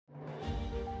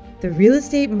The real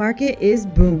estate market is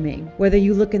booming. Whether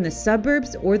you look in the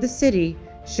suburbs or the city,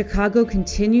 Chicago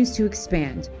continues to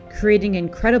expand, creating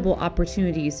incredible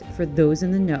opportunities for those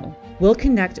in the know. We'll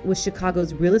connect with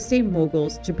Chicago's real estate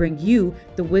moguls to bring you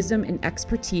the wisdom and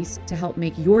expertise to help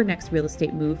make your next real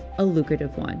estate move a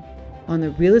lucrative one on the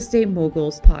Real Estate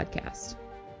Moguls podcast.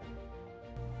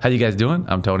 How you guys doing?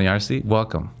 I'm Tony Arce.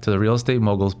 Welcome to the Real Estate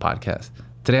Moguls podcast.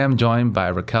 Today I'm joined by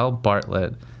Raquel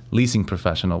Bartlett, leasing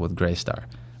professional with Greystar.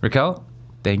 Raquel,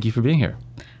 thank you for being here.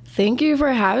 Thank you for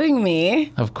having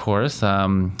me. Of course.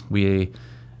 We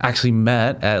actually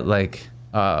met at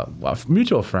a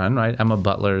mutual friend, right? Emma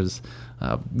Butler's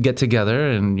get together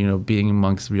and, being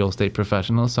amongst real estate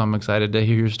professionals. So I'm excited to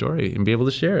hear your story and be able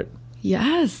to share it.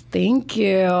 Yes, thank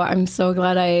you. I'm so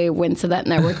glad I went to that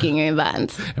networking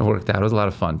event. It worked out. It was a lot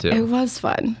of fun, too. It was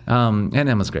fun. And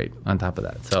Emma's great on top of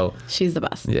that. So she's the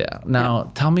best. Yeah.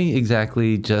 Now, Tell me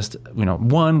exactly just,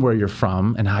 one, where you're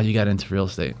from and how you got into real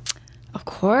estate. Of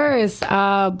course.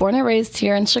 Born and raised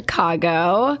here in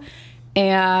Chicago.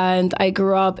 And I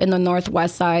grew up in the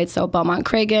Northwest side, so Belmont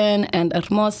Cragen and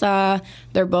Hermosa.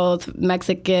 They're both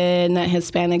Mexican,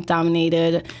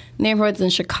 Hispanic-dominated neighborhoods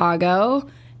in Chicago.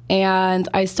 And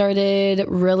I started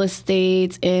real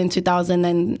estate in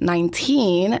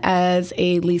 2019 as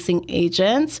a leasing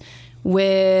agent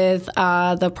with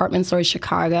the Apartment Store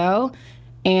Chicago.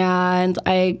 And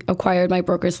I acquired my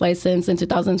broker's license in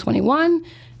 2021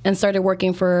 and started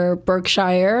working for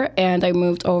Berkshire. And I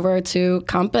moved over to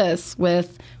Compass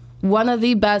with one of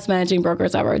the best managing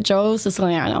brokers ever, Joe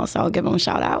Siciliano. So I'll give him a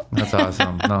shout out. That's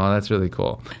awesome. No, that's really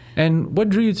cool. And what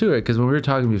drew you to it? Because when we were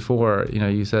talking before,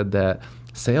 you said that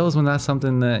sales was not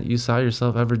something that you saw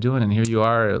yourself ever doing, and here you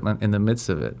are in the midst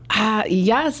of it.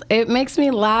 Yes, it makes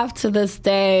me laugh to this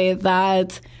day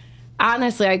that,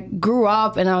 honestly, I grew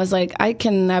up and I was like, I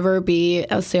can never be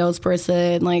a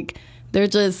salesperson. Like, they're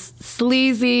just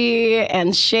sleazy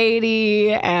and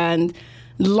shady and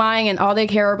lying, and all they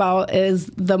care about is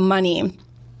the money.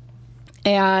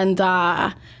 And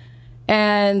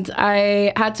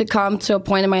I had to come to a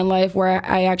point in my life where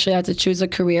I actually had to choose a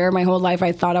career. My whole life,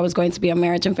 I thought I was going to be a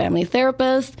marriage and family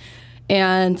therapist.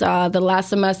 And the last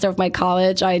semester of my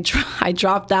college, I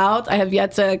dropped out. I have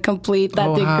yet to complete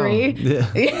that degree. Wow.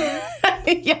 Yeah.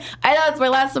 Yeah, I know it's my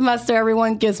last semester.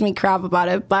 Everyone gives me crap about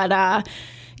it. But I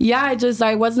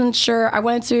wasn't sure. I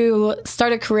wanted to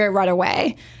start a career right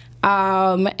away.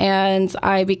 And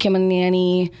I became a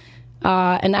nanny.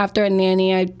 And after a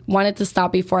nanny, I wanted to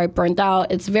stop before I burned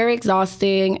out. It's very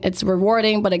exhausting. It's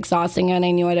rewarding, but exhausting. And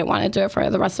I knew I didn't want to do it for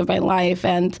the rest of my life.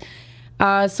 And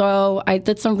so I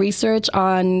did some research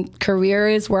on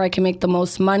careers where I can make the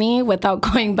most money without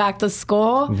going back to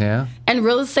school. Yeah. And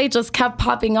real estate just kept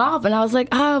popping up. And I was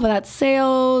like, but that's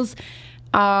sales.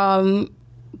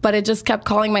 But it just kept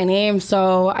calling my name.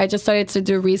 So I just started to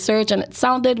do research, and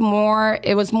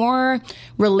it was more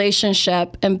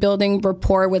relationship and building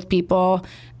rapport with people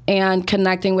and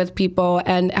connecting with people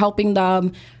and helping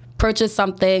them purchase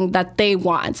something that they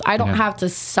want. I don't have to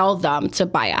sell them to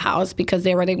buy a house because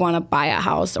they already want to buy a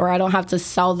house, or I don't have to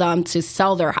sell them to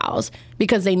sell their house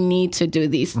because they need to do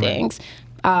these things.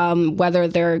 Whether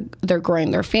they're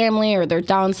growing their family or they're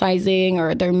downsizing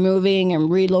or they're moving and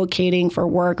relocating for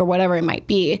work or whatever it might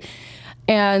be.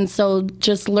 And so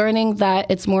just learning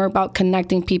that it's more about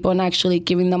connecting people and actually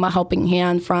giving them a helping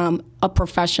hand from a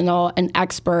professional and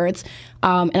experts.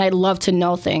 And I love to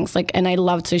know things, and I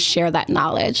love to share that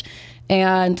knowledge.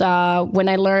 And when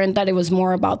I learned that it was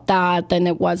more about that than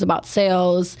it was about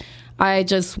sales, I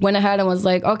just went ahead and was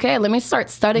like, okay, let me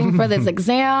start studying for this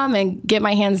exam and get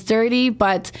my hands dirty.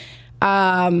 But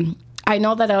I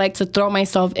know that I like to throw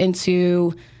myself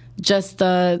into just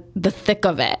the thick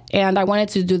of it. And I wanted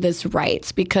to do this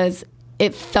right because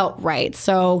it felt right.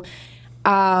 So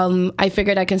I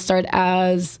figured I can start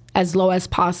as low as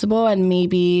possible and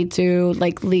maybe do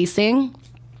leasing.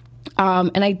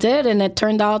 And I did, and it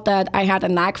turned out that I had a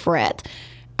knack for it.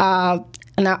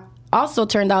 Also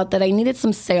turned out that I needed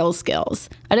some sales skills.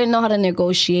 I didn't know how to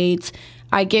negotiate.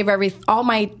 I gave all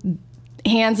my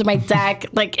hands in my deck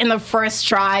in the first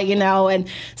try, and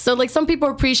so some people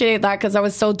appreciated that because I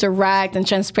was so direct and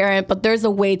transparent, but there's a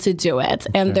way to do it,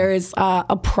 and there's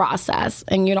a process,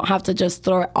 and you don't have to just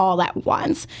throw it all at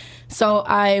once. So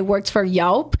I worked for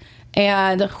Yelp,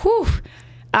 and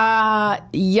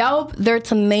Yelp, they're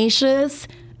tenacious.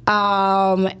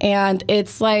 And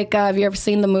it's have you ever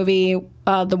seen the movie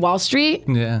The Wall Street?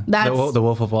 Yeah. The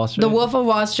Wolf of Wall Street? The Wolf of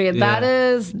Wall Street.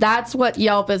 Yeah. That's what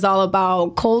Yelp is all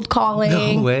about. Cold calling.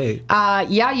 No way.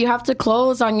 You have to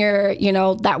close on your,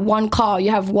 that one call.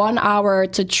 You have 1 hour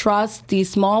to trust these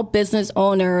small business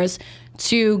owners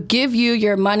to give you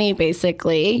your money,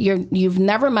 basically. You've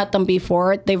never met them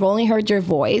before. They've only heard your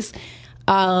voice.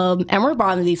 And we're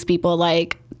bonding these people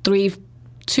like 3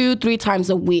 times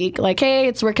a week. Like, hey,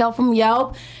 it's Raquel from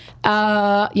Yelp.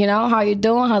 How you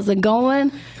doing? How's it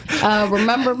going?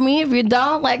 Remember me? If you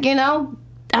don't,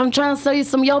 I'm trying to sell you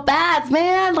some Yelp ads,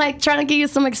 man. Like, trying to get you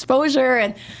some exposure.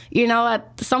 And,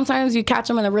 sometimes you catch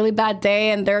them in a really bad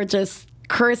day and they're just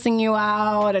cursing you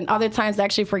out. And other times they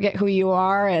actually forget who you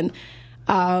are. And,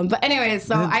 but anyways,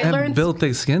 so I learned. Built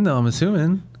thick skin, though, I'm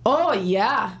assuming. Oh,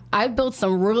 yeah. I built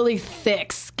some really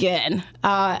thick skin.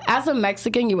 As a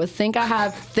Mexican, you would think I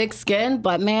have thick skin,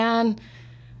 but man,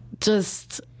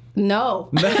 just no.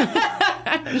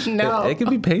 No. It can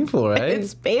be painful, right?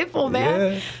 It's painful,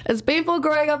 man. Yeah. It's painful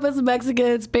growing up as a Mexican.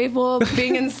 It's painful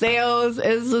being in sales.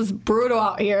 It's just brutal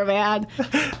out here, man.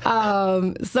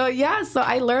 So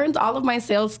I learned all of my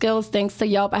sales skills thanks to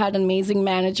Yelp. I had amazing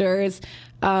managers.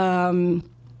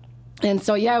 And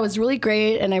so, it was really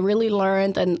great, and I really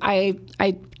learned, and I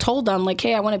told them, like,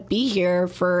 hey, I want to be here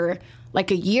for,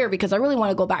 like, a year because I really want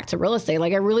to go back to real estate.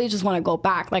 Like, I really just want to go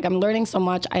back. Like, I'm learning so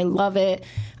much. I love it.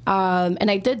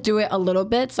 And I did do it a little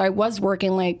bit. So I was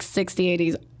working, like,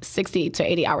 60 to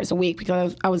 80 hours a week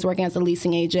because I was working as a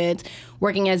leasing agent,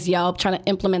 working as Yelp, trying to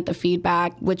implement the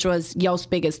feedback, which was Yelp's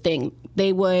biggest thing.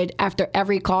 They would, after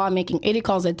every call, I'm making 80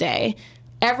 calls a day.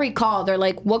 Every call, they're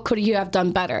like, what could you have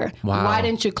done better? Wow. Why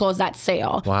didn't you close that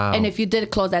sale? Wow. And if you did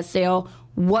close that sale,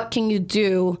 what can you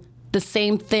do the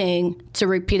same thing to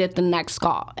repeat it the next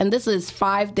call? And this is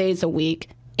 5 days a week,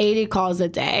 80 calls a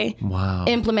day. Wow.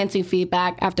 Implementing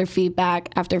feedback after feedback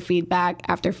after feedback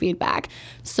after feedback.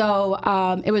 So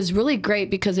it was really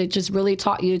great because it just really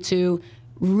taught you to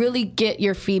really get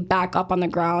your feedback up on the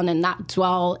ground and not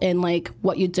dwell in like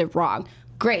what you did wrong.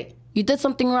 Great. You did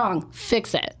something wrong.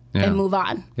 Fix it. Yeah. And move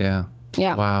on. Yeah.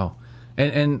 Yeah. Wow.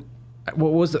 And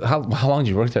what was how long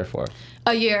did you work there for?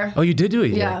 A year. Oh, you did do a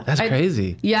year. Yeah. That's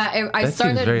crazy. Yeah. I That seems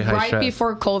started very high right stress.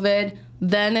 before COVID.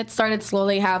 Then it started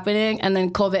slowly happening, and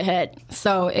then COVID hit.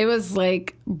 So it was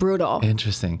like brutal.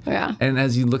 Interesting. Yeah. And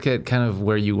as you look at kind of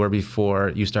where you were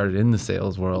before you started in the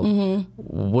sales world,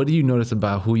 what do you notice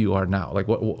about who you are now? Like,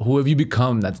 who have you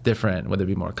become that's different? Whether it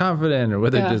be more confident or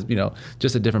whether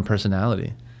just a different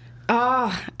personality.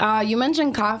 You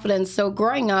mentioned confidence. So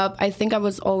growing up, I think I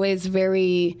was always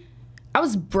I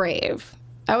was brave.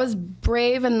 I was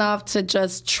brave enough to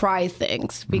just try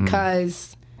things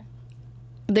because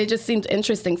they just seemed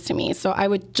interesting to me. So I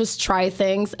would just try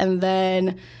things. And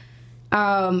then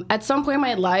at some point in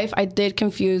my life, I did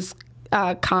confuse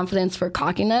confidence for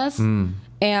cockiness.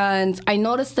 And I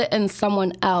noticed it in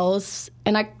someone else,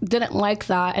 and I didn't like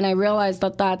that. And I realized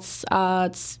that that's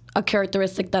a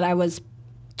characteristic that I was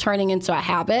turning into a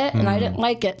habit, and I didn't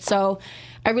like it. So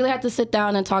I really had to sit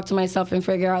down and talk to myself and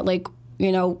figure out, like,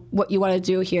 what you want to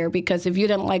do here. Because if you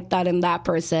didn't like that in that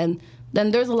person, then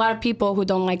there's a lot of people who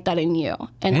don't like that in you.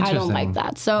 And I don't like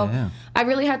that. So I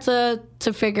really had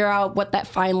to figure out what that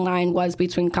fine line was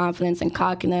between confidence and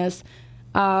cockiness.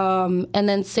 And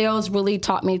then sales really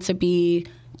taught me to be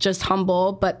just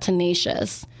humble but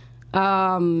tenacious.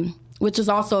 Which is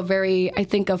also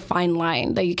a fine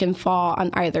line that you can fall on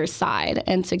either side,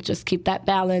 and to just keep that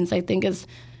balance, I think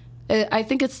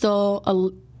it's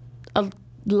still a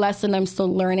lesson I'm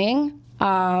still learning.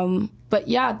 But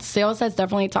yeah, sales has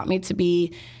definitely taught me to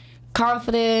be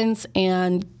confident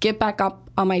and get back up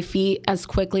on my feet as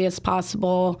quickly as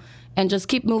possible and just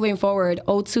keep moving forward.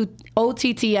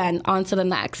 OTTN, on to the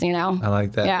next, I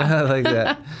like that. Yeah. I like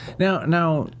that.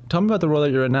 Now, tell me about the role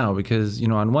that you're in now, because,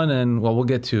 on one end, we'll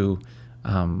get to,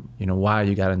 why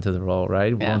you got into the role,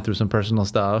 right? Yeah. Going through some personal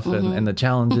stuff and the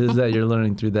challenges that you're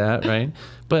learning through that, right?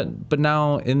 But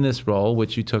now in this role,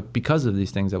 which you took because of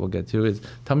these things that we'll get to, is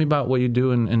tell me about what you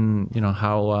do and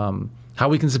how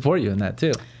we can support you in that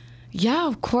too. Yeah,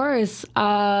 of course.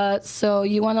 So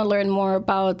you want to learn more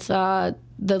about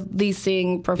the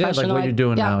leasing professional? Yeah, like what you're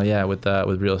doing now,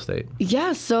 with real estate.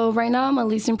 Yeah, so right now I'm a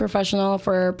leasing professional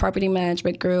for a property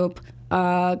management group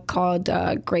called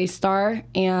Greystar,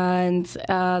 and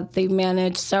they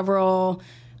manage several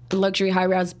luxury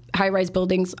high-rise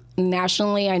buildings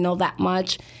nationally. I know that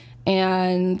much.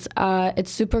 And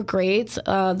it's super great.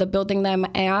 The building that I'm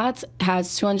at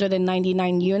has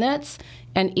 299 units,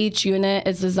 and each unit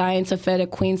is designed to fit a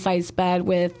queen-size bed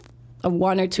with a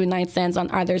 1 or 2 nightstands on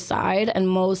either side. And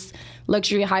most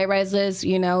luxury high-rises,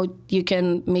 you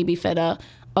can maybe fit a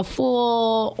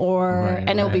full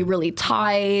and it'll be really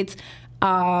tight.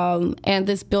 And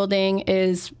this building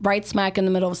is right smack in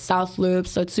the middle of South Loop,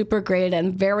 so it's super great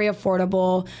and very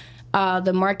affordable.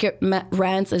 The market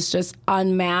rent is just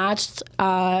unmatched,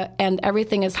 and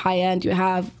everything is high end. You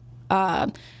have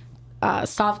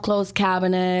soft close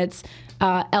cabinets,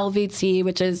 LVT,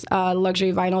 which is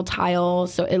luxury vinyl tile,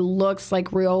 so it looks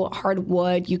like real hard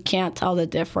wood. You can't tell the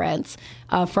difference.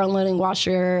 Front-loading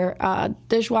washer,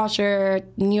 dishwasher,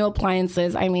 new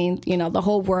appliances. I mean, the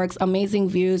whole works. Amazing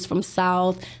views from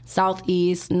south,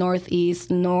 southeast, northeast,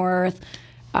 north.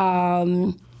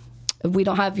 We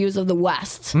don't have views of the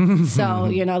west,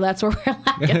 so that's where we're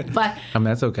lacking. But I mean,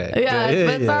 that's okay. But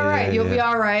it's all right. You'll be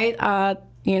all right.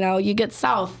 You get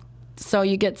south. So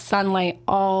you get sunlight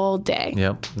all day.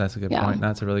 Yep, that's a good point.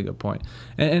 That's a really good point.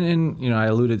 And I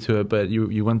alluded to it, but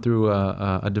you went through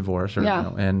a divorce,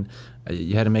 and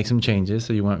you had to make some changes.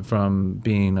 So you went from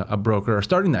being a broker or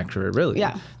starting that career really,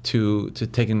 to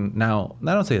taking now.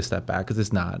 I don't say a step back because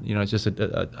it's not. It's just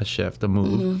a shift, a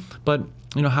move. But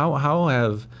how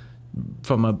have,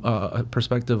 from a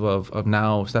perspective of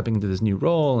now stepping into this new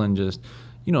role and just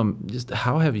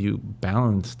how have you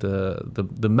balanced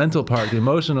the mental part, the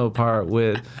emotional part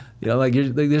with,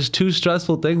 there's two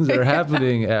stressful things that are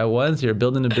happening at once. You're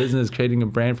building a business, creating a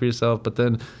brand for yourself, but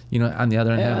then, on the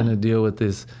other end, having to deal with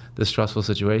this stressful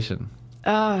situation.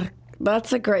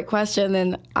 That's a great question.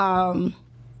 And, I'm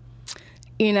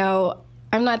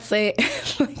not saying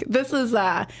this is,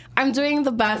 I'm doing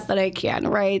the best that I can,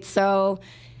 right? So,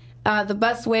 the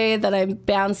best way that I'm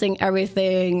balancing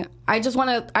everything, I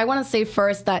want to say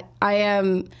first that I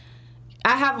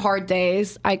have hard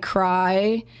days. I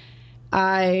cry.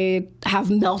 I have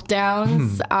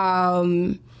meltdowns.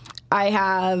 I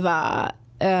have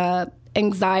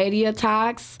anxiety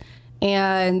attacks.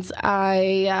 And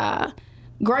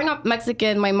growing up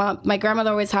Mexican, my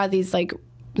grandmother always had these like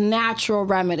natural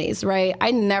remedies, right? I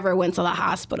never went to the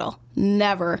hospital.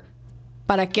 Never.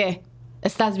 ¿Para qué?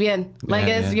 Estás bien.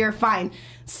 You're fine.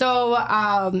 So,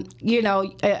 I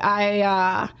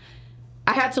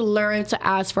had to learn to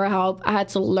ask for help. I had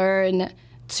to learn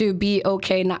to be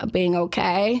okay not being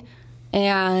okay.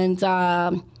 And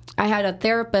I had a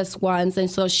therapist once,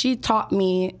 and so she taught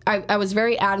me, I was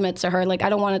very adamant to her, like, I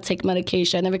don't want to take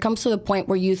medication. If it comes to the point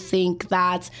where you think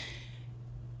that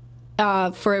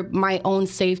for my own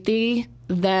safety,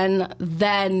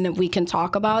 then we can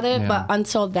talk about it. Yeah. But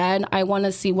until then, I want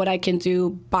to see what I can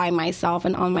do by myself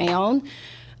and on my own.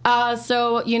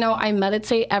 So, I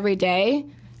meditate every day,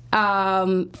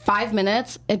 5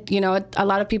 minutes. A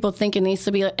lot of people think it needs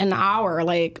to be an hour.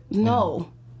 Like,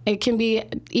 no, it can be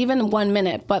even 1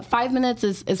 minute, but 5 minutes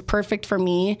is perfect for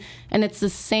me. And it's the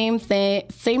same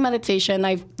meditation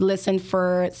I've listened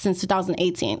for since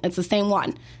 2018. It's the same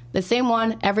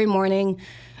one every morning.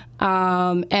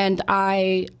 And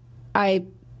I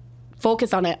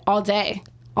focus on it all day,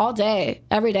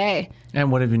 every day. And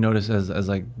what have you noticed as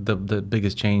like the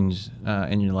biggest change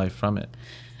in your life from it?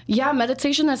 Yeah,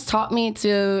 meditation has taught me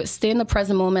to stay in the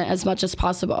present moment as much as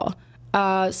possible.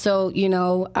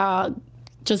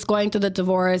 Just going through the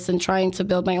divorce and trying to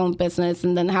build my own business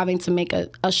and then having to make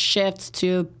a shift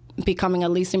to becoming a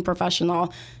leasing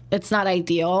professional, it's not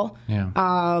ideal.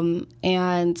 Yeah.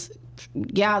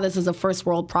 This is a first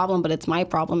world problem, but it's my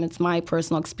problem. It's my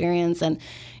personal experience. And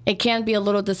it can be a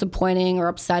little disappointing or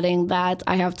upsetting that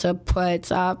I have to put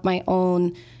my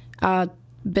own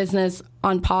business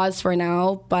on pause for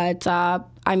now. But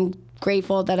I'm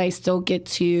grateful that I still get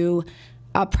to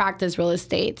practice real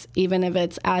estate, even if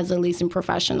it's as a leasing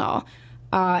professional.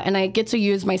 And I get to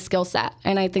use my skill set.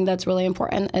 And I think that's really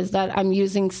important, is that I'm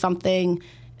using something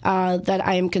that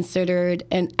I am considered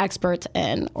an expert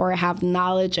in or have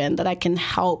knowledge in, that I can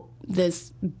help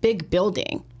this big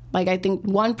building. Like, I think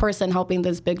one person helping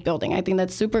this big building, I think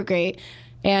that's super great.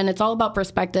 And it's all about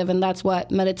perspective, and that's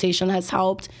what meditation has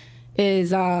helped,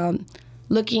 is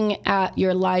looking at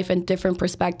your life in different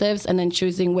perspectives and then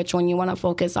choosing which one you want to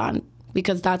focus on,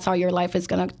 because that's how your life is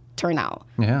going to turn out.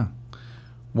 Yeah.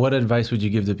 What advice would you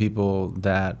give to people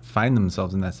that find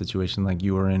themselves in that situation like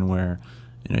you were in, where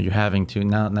you're having to,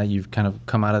 now you've kind of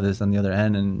come out of this on the other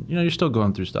end, and you're still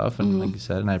going through stuff, and like you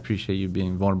said, and I appreciate you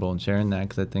being vulnerable and sharing that,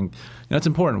 because I think it's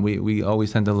important. We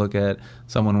always tend to look at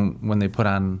someone when they put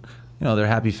on their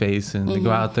happy face and they go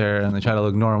out there and they try to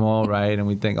look normal, right? And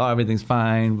we think, oh, everything's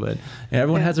fine, but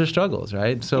everyone has their struggles,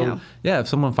 right? So if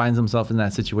someone finds themselves in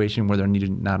that situation where they're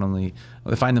needed,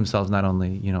 they find themselves not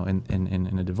only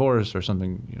in a divorce or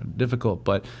something difficult,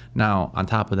 but now on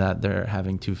top of that, they're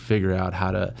having to figure out how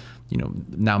to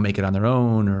now make it on their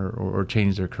own or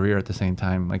change their career at the same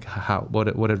time. Like,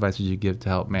 what advice would you give to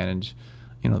help manage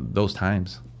those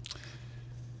times?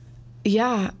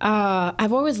 Yeah,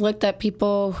 I've always looked at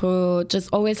people who just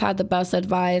always had the best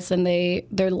advice, and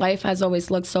their life has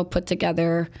always looked so put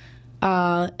together.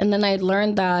 And then I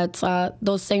learned that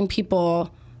those same people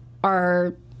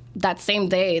are, that same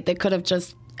day, they could have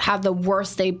just have the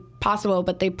worst day possible,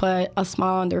 but they put a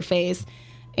smile on their face.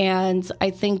 And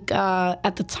I think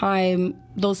at the time,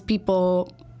 those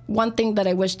people, one thing that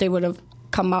I wish they would have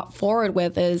come out forward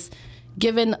with is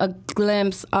given a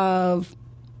glimpse of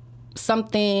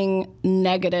something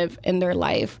negative in their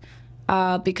life.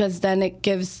 Because then it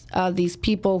gives these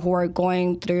people who are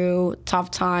going through tough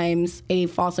times a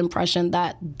false impression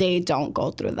that they don't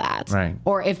go through that. Right.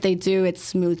 Or if they do, it's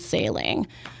smooth sailing.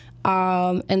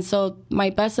 And so my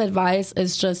best advice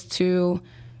is just to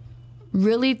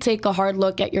really take a hard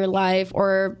look at your life,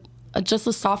 or just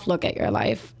a soft look at your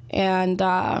life, and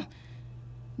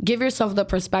give yourself the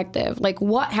perspective. Like,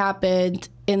 what happened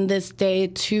in this day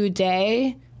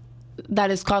today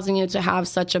that is causing you to have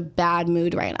such a bad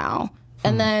mood right now?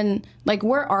 And then, like,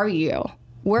 where are you?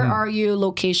 Where are you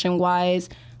location-wise?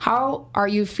 How are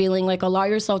you feeling? Like, allow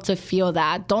yourself to feel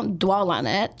that. Don't dwell on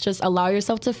it. Just allow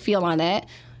yourself to feel on it.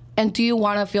 And do you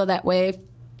want to feel that way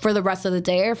for the rest of the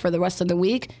day or for the rest of the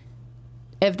week?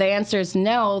 If the answer is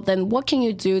no, then what can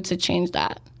you do to change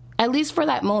that? At least for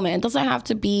that moment. It doesn't have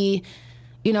to be,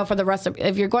 for the rest of,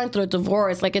 if you're going through a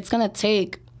divorce, like, it's going to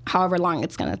take however long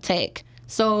it's going to take.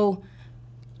 So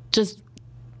just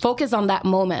focus on that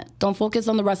moment. Don't focus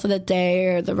on the rest of the day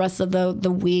or the rest of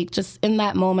the week. Just in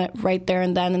that moment right there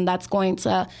and then, and that's going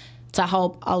to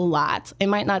help a lot. It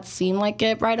might not seem like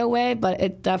it right away, but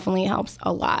it definitely helps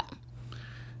a lot.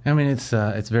 I mean, it's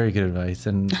very good advice,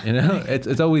 and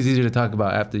it's always easier to talk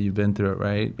about after you've been through it,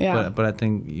 right? Yeah. But I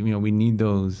think we need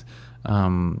those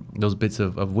bits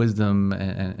of wisdom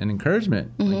and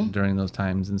encouragement like, during those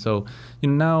times. And so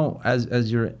now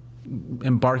as you're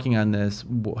embarking on this,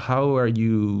 how are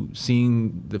you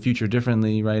seeing the future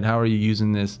differently, right? How are you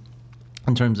using this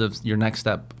in terms of your next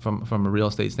step from a real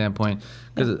estate standpoint?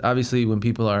 Because obviously when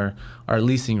people are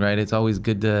leasing, right, it's always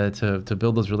good to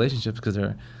build those relationships, because they're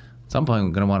at some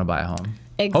point going to want to buy a home.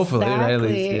 Exactly. Hopefully, right? At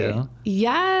least,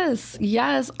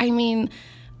 Yes. I mean,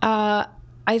 I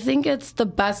think it's the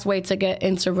best way to get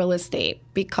into real estate,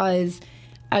 because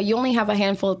you only have a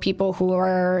handful of people who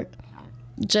are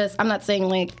just, I'm not saying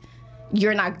like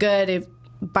you're not good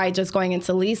by just going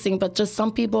into leasing, but just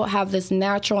some people have this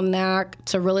natural knack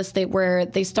to real estate where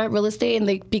they start real estate and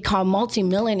they become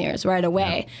multimillionaires right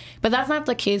away. Yeah. But that's not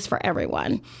the case for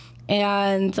everyone.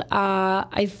 And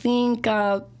I think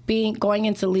going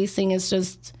into leasing is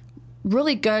just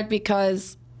really good,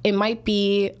 because it might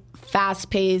be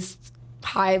fast-paced,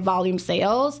 high-volume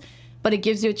sales, but it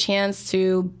gives you a chance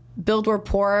to build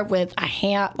rapport with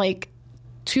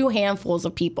two handfuls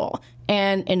of people.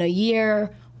 And in a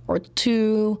year or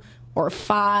 2 or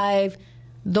 5,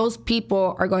 those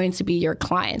people are going to be your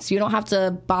clients. You don't have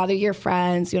to bother your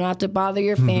friends. You don't have to bother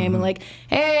your family. Like,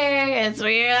 hey, it's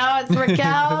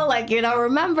Raquel.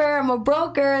 Remember, I'm a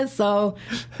broker. So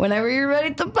whenever you're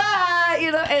ready to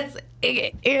buy,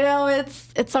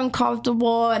 it's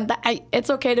uncomfortable, and it's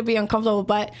okay to be uncomfortable.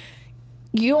 But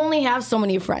you only have so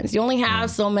many friends. You only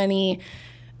have so many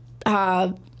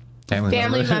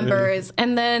family members,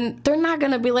 and then they're not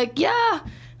gonna be like,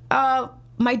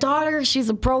 my daughter, she's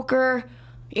a broker.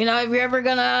 If you're ever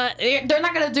they're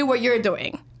not gonna do what you're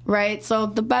doing, right? So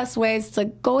the best way is to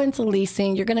go into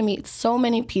leasing. You're gonna meet so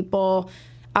many people.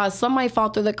 Some might fall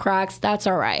through the cracks. That's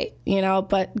all right,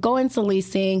 but go into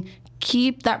leasing.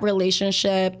 Keep that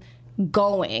relationship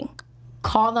going.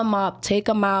 Call them up, take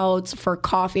them out for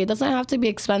coffee. It doesn't have to be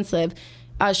expensive.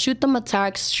 Shoot them a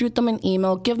text, shoot them an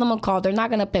email, give them a call. They're not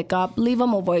gonna pick up. Leave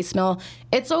them a voicemail.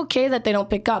 It's okay that they don't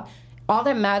pick up. All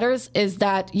that matters is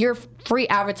that you're free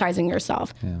advertising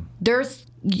yourself. Yeah.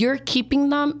 You're keeping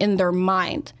them in their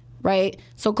mind, right?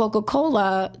 So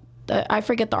Coca-Cola, I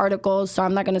forget the article, so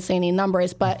I'm not going to say any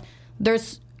numbers, but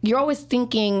you're always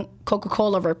thinking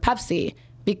Coca-Cola over Pepsi,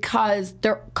 because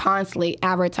they're constantly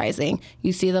advertising.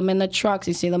 You see them in the trucks,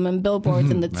 you see them in billboards,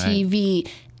 in the TV.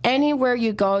 Anywhere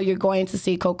you go, you're going to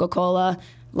see Coca-Cola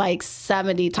like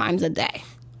 70 times a day.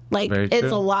 Like,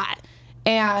 it's a lot.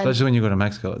 And especially when you go to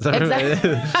Mexico. It's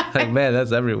exactly. like, man,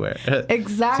 that's everywhere.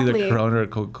 Exactly. It's either Corona or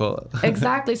Coca-Cola.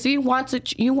 Exactly. So you want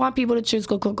people to choose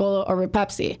Coca-Cola over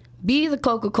Pepsi. Be the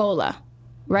Coca-Cola,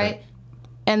 right?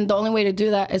 And the only way to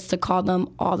do that is to call them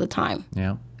all the time.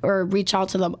 Yeah. Or reach out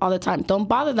to them all the time. Don't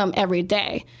bother them every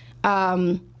day.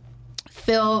 Phil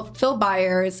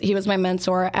Byers, he was my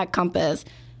mentor at Compass.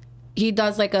 He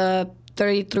does like a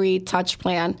 33 touch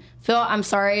plan. Phil, I'm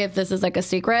sorry if this is like a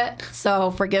secret,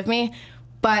 so forgive me.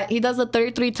 But he does a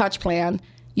 33 touch plan.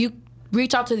 You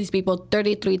reach out to these people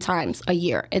 33 times a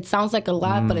year. It sounds like a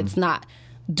lot, but it's not.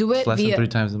 Do it it's less than 3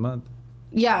 times a month.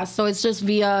 Yeah, so it's just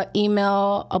via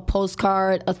email, a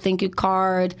postcard, a thank you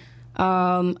card,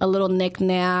 a little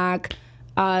knick-knack.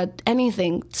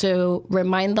 anything to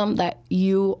remind them that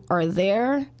you are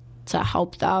there to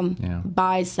help them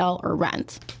buy, sell, or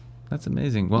rent. That's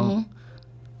amazing. Well,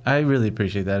 I really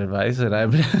appreciate that advice, and I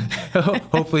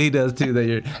hopefully he does too.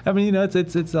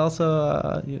 It's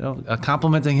also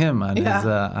complimenting him on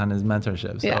his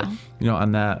mentorship. So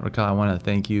on that, Raquel, I want to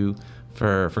thank you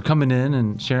for coming in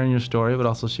and sharing your story, but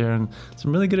also sharing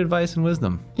some really good advice and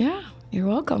wisdom. Yeah, you're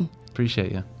welcome.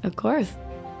 Appreciate you. Of course.